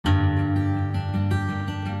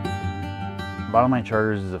Bottom Line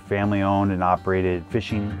Charters is a family-owned and operated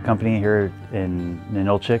fishing company here in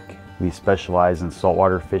Ninilchik. We specialize in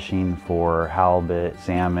saltwater fishing for halibut,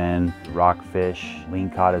 salmon, rockfish,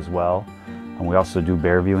 lingcod as well. And we also do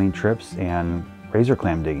bear viewing trips and razor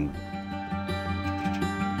clam digging.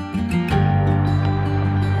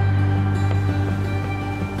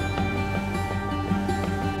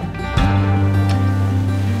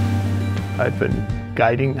 I've been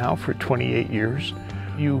guiding now for 28 years.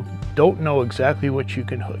 You don't know exactly what you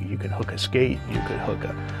can hook. You can hook a skate, you could hook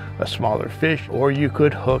a smaller fish, or you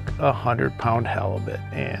could hook a 100-pound halibut.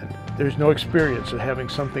 And there's no experience of having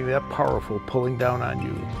something that powerful pulling down on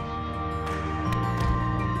you.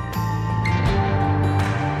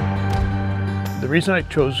 The reason I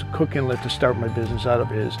chose Cook Inlet to start my business out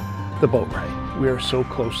of is the boat ride. We are so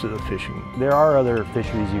close to the fishing. There are other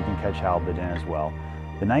fisheries you can catch halibut in as well.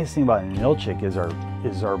 The nice thing about Ninilchik is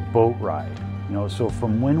our boat ride. You know, so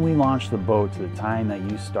from when we launch the boat to the time that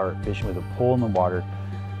you start fishing with a pole in the water,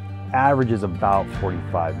 average is about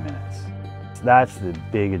 45 minutes. So that's the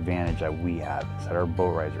big advantage that we have, is that our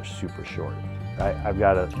boat rides are super short. I've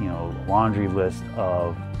got a laundry list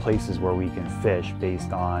of places where we can fish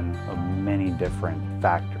based on many different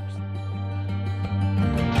factors.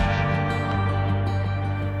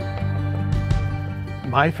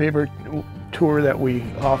 My favorite tour that we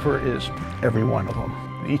offer is every one of them.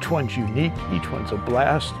 Each one's unique, each one's a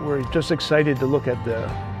blast. We're just excited to look at the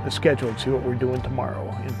schedule and see what we're doing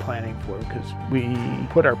tomorrow in planning for it, because we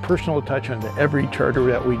put our personal touch onto every charter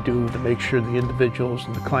that we do to make sure the individuals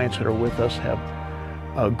and the clients that are with us have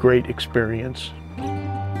a great experience. You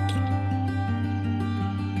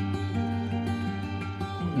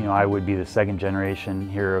know, I would be the second generation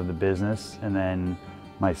here of the business, and then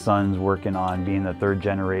my son's working on being the third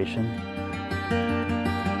generation.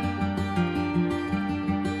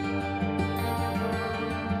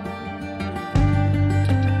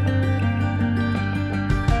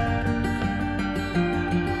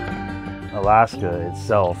 Alaska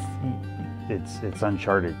itself, it's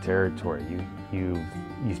uncharted territory. You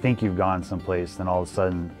think you've gone someplace, then all of a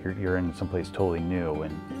sudden you're in someplace totally new,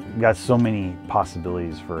 and you've got so many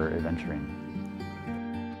possibilities for adventuring.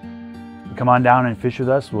 Come on down and fish with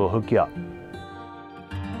us, we'll hook you up.